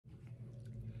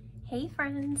Hey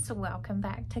friends, welcome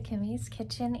back to Kimmy's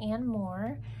Kitchen and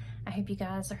More. I hope you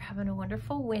guys are having a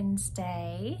wonderful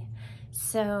Wednesday.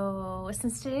 So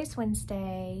since today's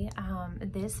Wednesday,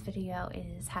 this video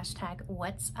is hashtag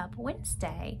What's Up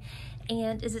Wednesday,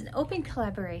 and is an open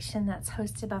collaboration that's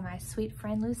hosted by my sweet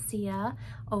friend Lucia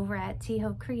over at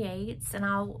T-Ho Creates, and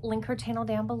I'll link her channel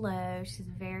down below. She's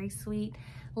a very sweet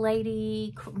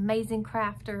lady, amazing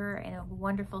crafter, and a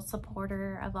wonderful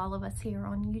supporter of all of us here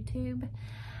on YouTube.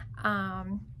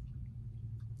 And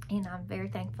I'm very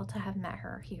thankful to have met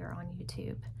her here on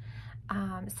YouTube.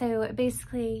 So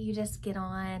basically you just get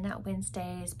on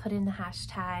Wednesdays, put in the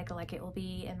hashtag, like it will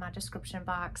be in my description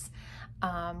box,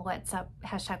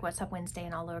 hashtag What's Up Wednesday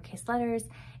in all lowercase letters,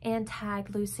 and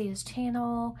tag Lucia's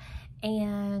channel,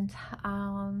 and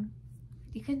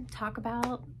you can talk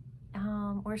about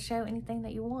or show anything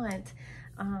that you want.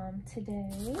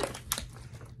 Today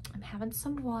I'm having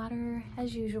some water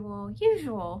as usual.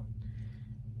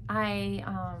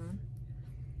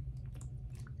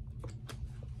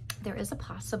 There is a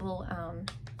possible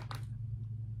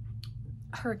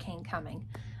hurricane coming.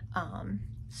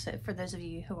 So for those of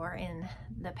you who are in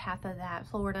the path of that,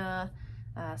 Florida,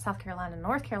 South Carolina,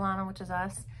 North Carolina, which is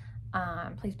us,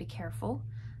 please be careful.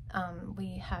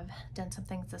 We have done some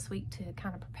things this week to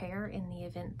kind of prepare in the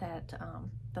event that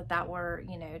that were,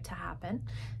 to happen.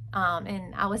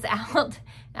 And I was out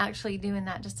actually doing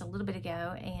that just a little bit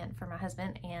ago, and for my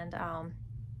husband, and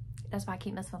that's why I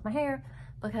keep messing with my hair,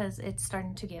 because it's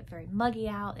starting to get very muggy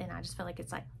out, and I just feel like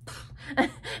it's like, and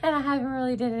I haven't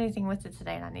really did anything with it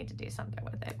today, and I need to do something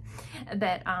with it.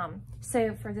 But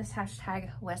so for this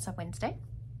hashtag What's Up Wednesday,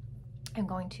 I'm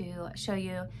going to show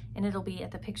you, and it'll be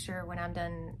at the picture when I'm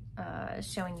done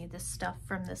showing you this stuff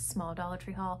from this small Dollar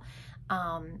Tree haul.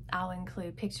 I'll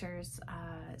include pictures.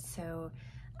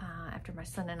 After my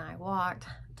son and I walked,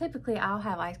 typically I'll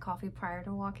have iced coffee prior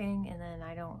to walking, and then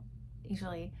I don't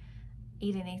usually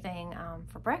eat anything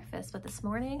for breakfast. But this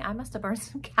morning I must have burned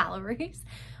some calories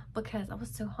because I was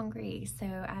so hungry. So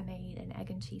I made an egg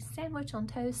and cheese sandwich on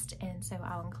toast, and so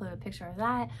I'll include a picture of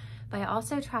that. But I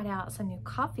also tried out some new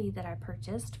coffee that I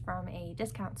purchased from a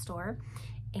discount store,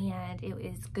 and it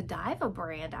is Godiva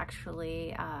brand,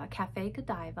 actually, Cafe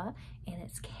Godiva, and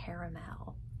it's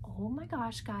caramel. Oh my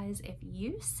gosh, guys, if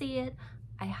you see it,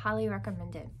 I highly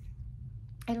recommend it.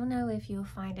 I don't know if you'll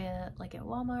find it like at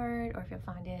Walmart, or if you'll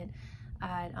find it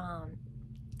at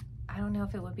I don't know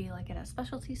if it would be like at a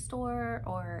specialty store,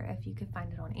 or if you could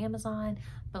find it on Amazon.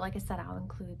 But like I said, I'll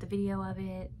include the video of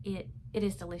it. It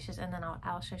is delicious, and then I'll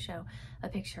also show a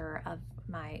picture of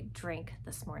my drink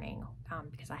this morning,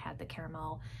 because I had the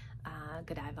caramel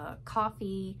Godiva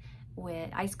coffee with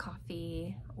iced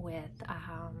coffee with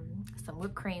some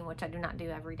whipped cream, which I do not do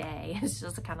every day. It's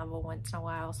just a kind of a once in a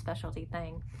while specialty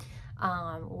thing,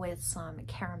 with some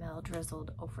caramel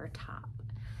drizzled over top.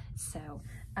 So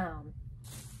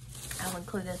I'll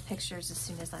include those pictures as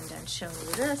soon as I'm done showing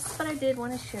you this, but I did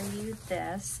want to show you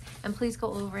this. And please go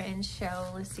over and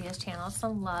show Lucia's channel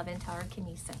some love and tell her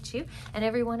Kimmy sent you. And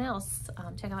everyone else,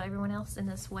 check out everyone else in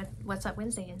this What's Up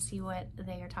Wednesday and see what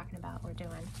they are talking about or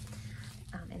doing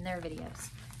in their videos.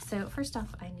 So first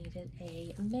off, I needed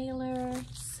a mailer.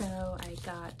 So I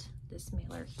got this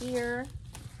mailer here.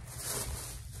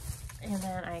 And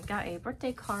then I got a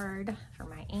birthday card for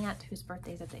my aunt, whose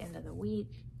birthday is at the end of the week.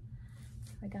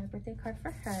 I got a birthday card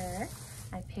for her.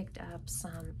 I picked up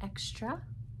some extra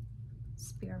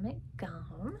spearmint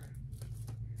gum.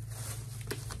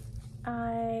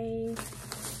 Let's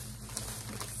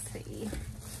see.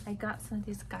 I got some of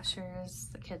these gushers.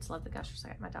 The kids love the gushers. I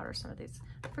got my daughter some of these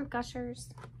fruit gushers.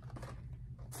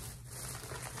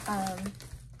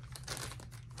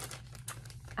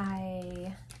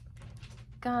 I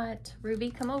got Ruby,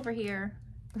 come over here.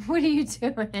 What are you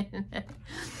doing?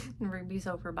 Ruby's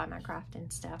over by my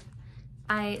crafting stuff.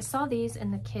 I saw these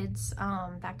in the kids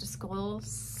back to school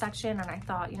section, and I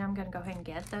thought, I'm gonna go ahead and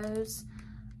get those.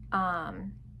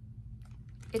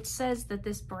 It says that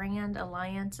this brand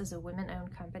Alliance is a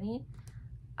women-owned company,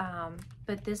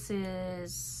 but this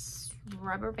is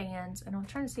rubber bands, and I'm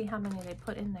trying to see how many they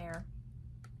put in there.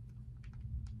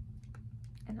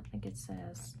 I don't think it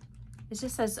says. It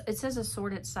just says, it says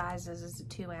assorted sizes is a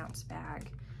 2-ounce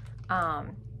bag.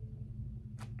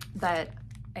 But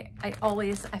I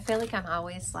feel like I'm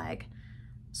always like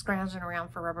scrounging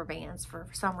around for rubber bands. For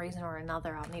some reason or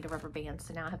another, I'll need a rubber band.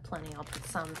 So now I have plenty. I'll put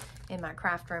some in my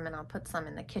craft room, and I'll put some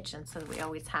in the kitchen so that we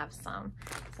always have some.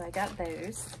 So I got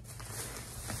those.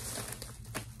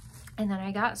 And then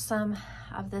I got some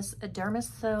of this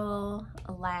Dermasil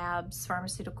Labs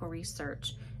Pharmaceutical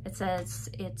Research. It says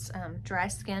it's dry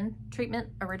skin treatment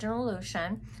original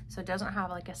lotion, so it doesn't have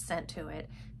like a scent to it.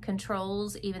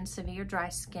 Controls even severe dry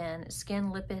skin,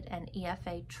 skin lipid and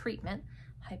EFA treatment,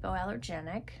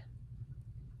 hypoallergenic.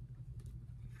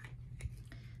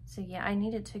 So yeah, I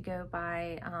needed to go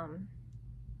by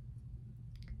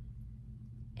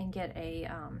and get a,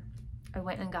 I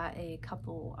went and got a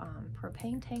couple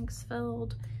propane tanks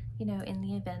filled, you know, in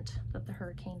the event that the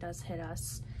hurricane does hit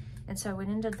us. And so I went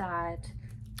and did that.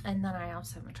 And then I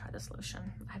also am gonna try this lotion.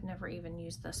 I've never even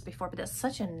used this before, but it's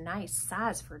such a nice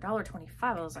size for $1.25.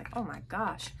 I was like, oh my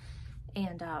gosh.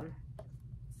 And I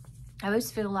always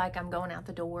feel like I'm going out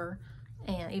the door,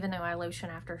 and even though I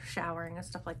lotion after showering and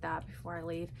stuff like that before I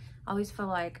leave, I always feel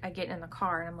like I get in the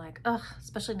car and I'm like, ugh,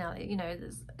 especially now that, you know,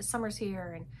 summer's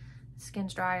here and the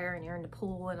skin's drier and you're in the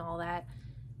pool and all that.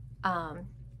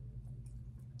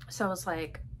 So I was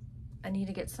like, I need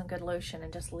to get some good lotion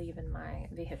and just leave in my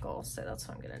vehicle. So that's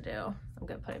what I'm gonna do. I'm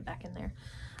gonna put it back in there.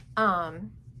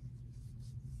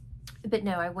 But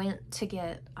no, I went to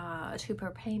get 2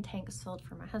 propane tanks filled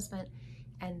for my husband.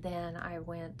 And then I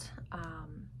went,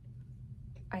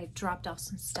 I dropped off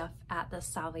some stuff at the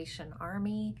Salvation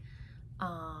Army.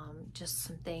 Just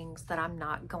some things that I'm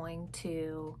not going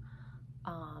to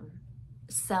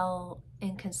sell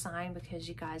and consign, because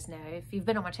you guys know, if you've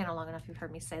been on my channel long enough, you've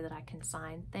heard me say that I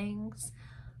consign things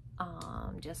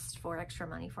just for extra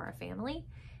money for our family.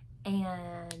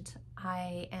 And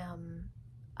I am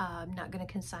not going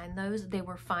to consign those. They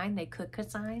were fine, they could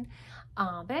consign,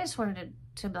 but I just wanted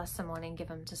to bless someone and give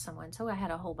them to someone. So I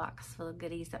had a whole box full of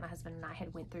goodies that my husband and I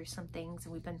had went through some things,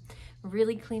 and we've been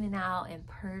really cleaning out and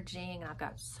purging, and I've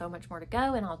got so much more to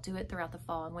go, and I'll do it throughout the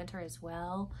fall and winter as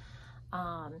well.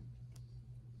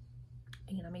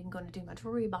 You know, I'm even going to do my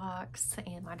jewelry box,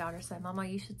 and my daughter said, Mama,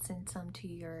 you should send some to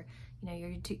your, you know,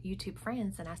 your YouTube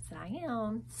friends, and I said I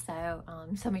am. So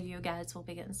some of you guys will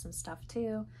be getting some stuff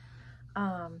too.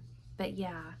 But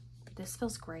yeah, this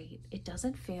feels great. It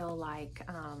doesn't feel like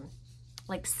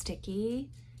sticky,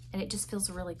 and it just feels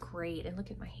really great. And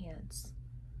look at my hands.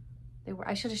 They were,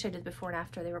 I should have showed it before and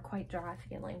after. They were quite dry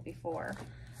feeling before.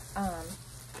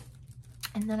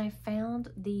 And then I found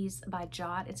these by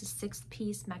Jot. It's a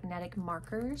 6-piece magnetic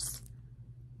markers.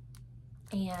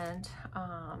 And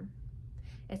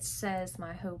it says,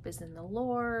 my hope is in the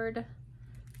Lord.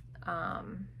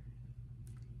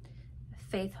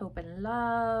 Faith, hope, and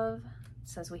love. It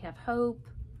says we have hope.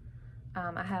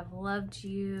 I have loved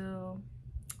you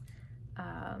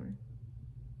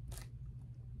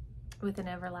with an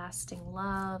everlasting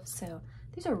love. So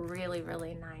these are really,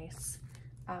 really nice.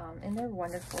 And they're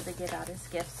wonderful to give out as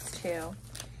gifts too.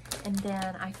 And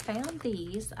then I found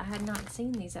these. I had not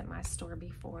seen these at my store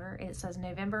before. It says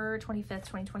November 25th,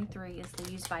 2023 is the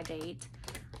use by date.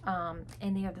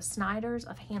 And they are the Snyder's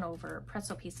of Hanover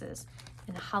pretzel pieces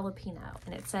and jalapeno.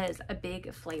 And it says a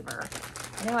big flavor.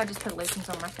 I know I just put lotions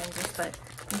on my fingers, but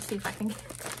let me see if I can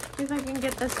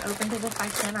get this open, because if I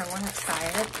can, I want to try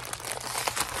it.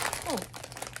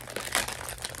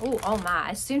 Oh, oh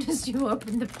my, as soon as you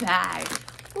open the bag,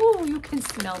 oh, you can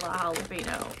smell the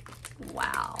jalapeno.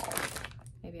 Wow.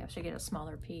 Maybe I should get a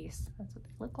smaller piece. That's what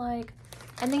they look like.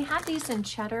 And they had these in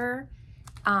cheddar,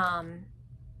 and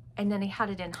then they had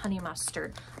it in honey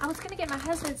mustard. I was gonna get my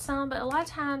husband some, but a lot of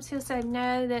times he'll say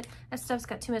no, that stuff's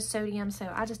got too much sodium,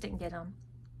 so I just didn't get them.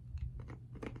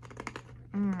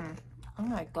 Oh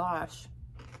my gosh.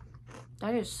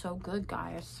 That is so good,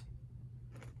 guys.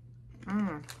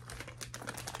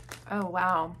 Oh,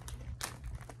 wow.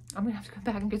 I'm gonna have to go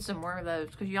back and get some more of those,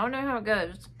 because y'all know how it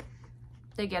goes.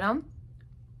 They get them,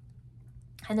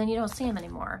 and then you don't see them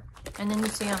anymore. And then you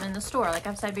see them in the store, like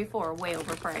I've said before, way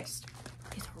overpriced.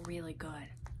 These are really good.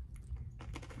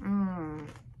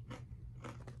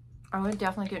 I would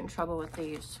definitely get in trouble with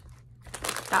these.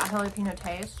 That jalapeno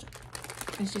taste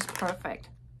is just perfect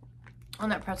on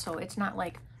that pretzel. It's not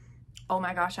like, oh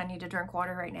my gosh, I need to drink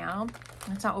water right now.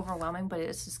 It's not overwhelming, but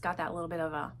it's just got that little bit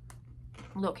of a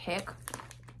little kick.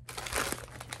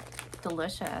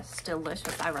 Delicious,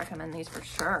 delicious. I recommend these for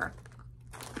sure.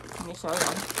 Let me show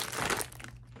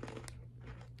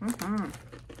them.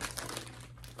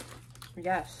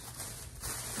 Yes.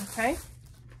 Okay.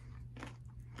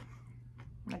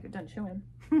 I get done chewing.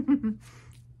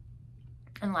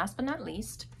 And last but not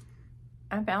least,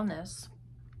 I found this.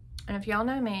 And if y'all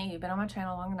know me, you've been on my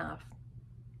channel long enough,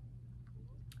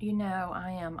 you know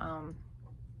I am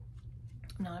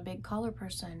not a big color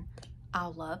person. I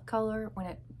love color when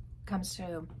it comes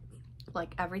to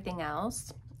like everything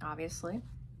else, obviously.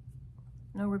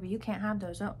 No, Ruby, you can't have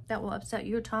those. Oh, that will upset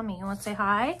your tummy. You want to say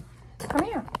hi? Come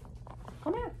here.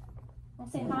 Come here.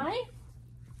 Want to say hi?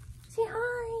 Say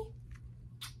hi.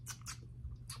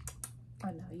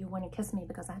 want to kiss me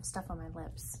because I have stuff on my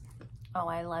lips. Oh,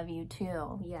 I love you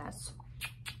too. Yes.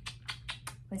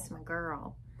 This is my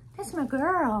girl. That's my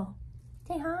girl.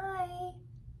 Say hi.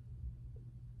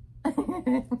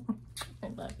 I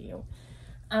love you.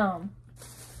 But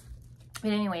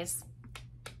anyways,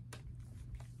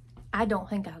 I don't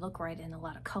think I look right in a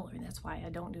lot of color. That's why I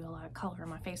don't do a lot of color in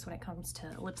my face when it comes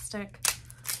to lipstick.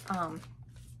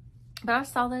 But I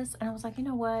saw this and I was like, you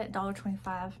know what?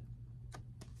 $1.25.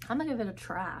 I'm gonna give it a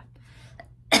try.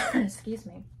 Excuse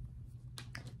me.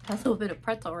 Has a little bit of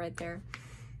pretzel right there.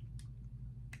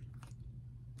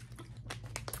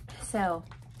 So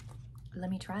let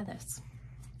me try this.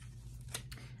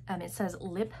 It says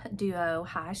Lip Duo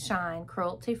High Shine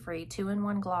Cruelty Free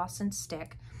 2-in-1 Gloss and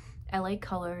Stick, LA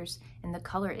Colors, and the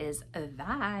color is a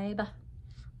Vibe.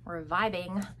 We're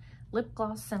vibing. Lip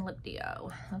gloss and lip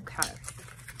duo. Okay.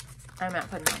 I'm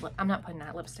not putting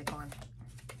that lipstick on.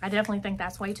 I definitely think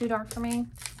that's way too dark for me.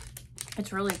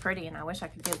 It's really pretty and I wish I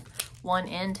could give one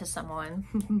end to someone,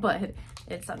 but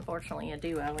it's unfortunately a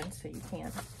duo and so you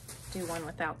can't do one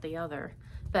without the other.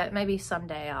 But maybe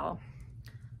someday I'll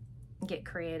get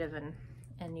creative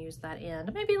and use that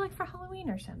end. Maybe like for Halloween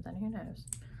or something, who knows?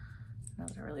 I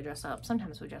don't really dress up.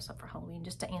 Sometimes we dress up for Halloween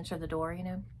just to answer the door, you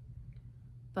know?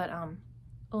 But,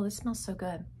 oh, this smells so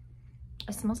good.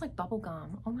 It smells like bubble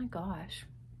gum. Oh my gosh.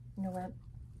 You know what?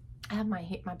 I have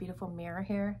my beautiful mirror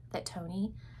here that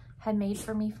Tony had made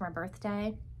for me for my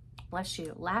birthday. Bless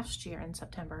you. Last year in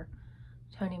September,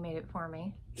 Tony made it for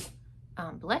me.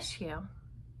 Bless you.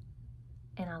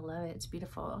 And I love it. It's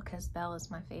beautiful because Belle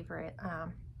is my favorite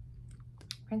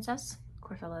princess. Of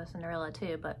course, I love Cinderella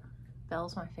too, but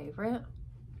Belle's my favorite.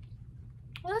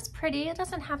 Well, that's pretty. It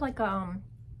doesn't have like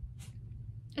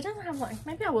it doesn't have like,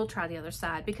 maybe I will try the other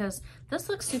side because this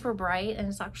looks super bright and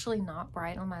it's actually not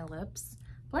bright on my lips.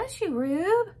 Bless you,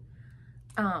 Rube.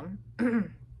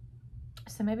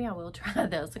 So maybe I will try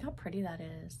this. Look how pretty that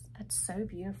is. That's so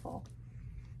beautiful.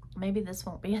 Maybe this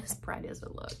won't be as bright as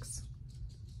it looks.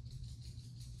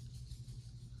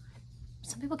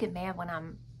 Some people get mad when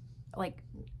I'm like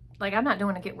I'm not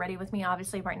doing a get ready with me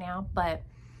obviously right now, but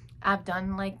I've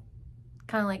done like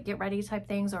kind of like get ready type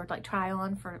things or like try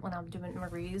on for when I'm doing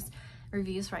reviews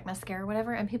for like mascara or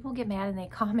whatever, and people get mad and they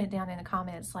comment down in the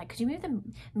comments like, could you move the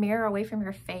mirror away from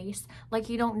your face? Like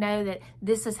you don't know that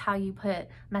this is how you put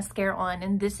mascara on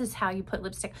and this is how you put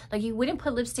lipstick. Like you wouldn't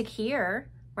put lipstick here,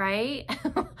 right?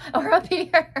 Or up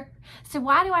here. So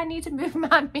why do I need to move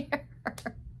my mirror?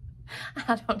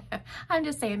 I don't know. I'm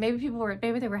just saying, maybe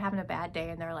they were having a bad day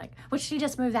and they're like, would she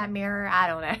just move that mirror? I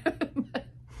don't know.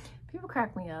 People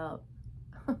crack me up.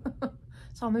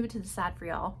 So I'll move it to the side for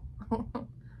y'all.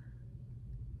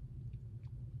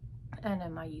 I know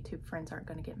my YouTube friends aren't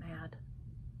going to get mad.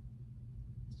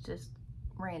 It's just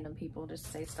random people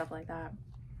just say stuff like that.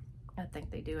 I think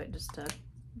they do it just to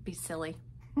be silly.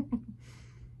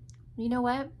 You know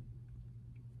what?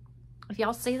 If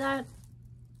y'all see that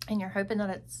and you're hoping that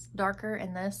it's darker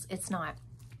in this, it's not.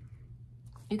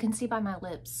 You can see by my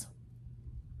lips.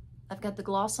 I've got the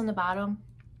gloss on the bottom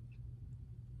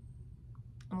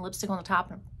and the lipstick on the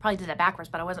top. I probably did that backwards,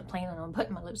 but I wasn't planning on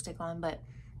putting my lipstick on, but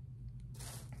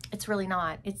it's really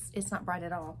not. It's not bright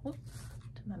at all. Oops,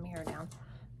 turn my mirror down.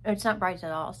 It's not bright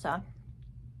at all, so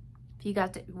if you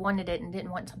guys wanted it and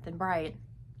didn't want something bright,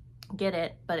 get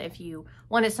it. But if you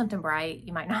wanted something bright,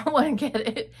 you might not want to get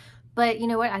it. But you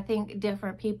know what? I think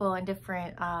different people and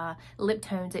different lip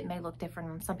tones, it may look different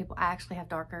on some people. I actually have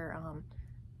darker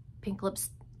pink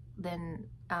lips than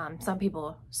some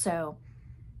people. So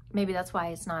maybe that's why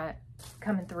it's not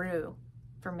coming through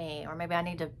for me. Or maybe I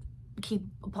need to keep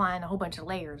applying a whole bunch of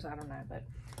layers. I don't know. But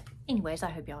anyways, I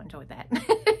hope y'all enjoyed that.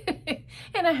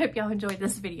 And I hope y'all enjoyed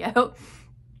this video.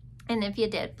 And if you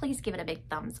did, please give it a big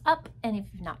thumbs up. And if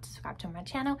you've not subscribed to my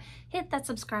channel, hit that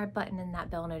subscribe button and that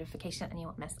bell notification and you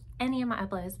won't miss any of my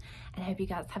uploads. And I hope you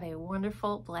guys have a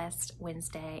wonderful, blessed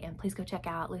Wednesday. And please go check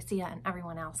out Lucia and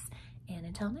everyone else. And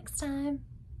until next time,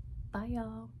 bye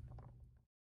y'all.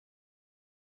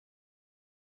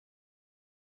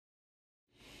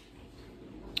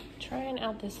 Trying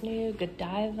out this new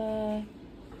Godiva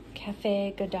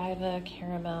Cafe Godiva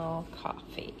Caramel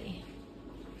Coffee.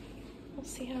 We'll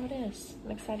see how it is.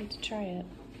 I'm excited to try it.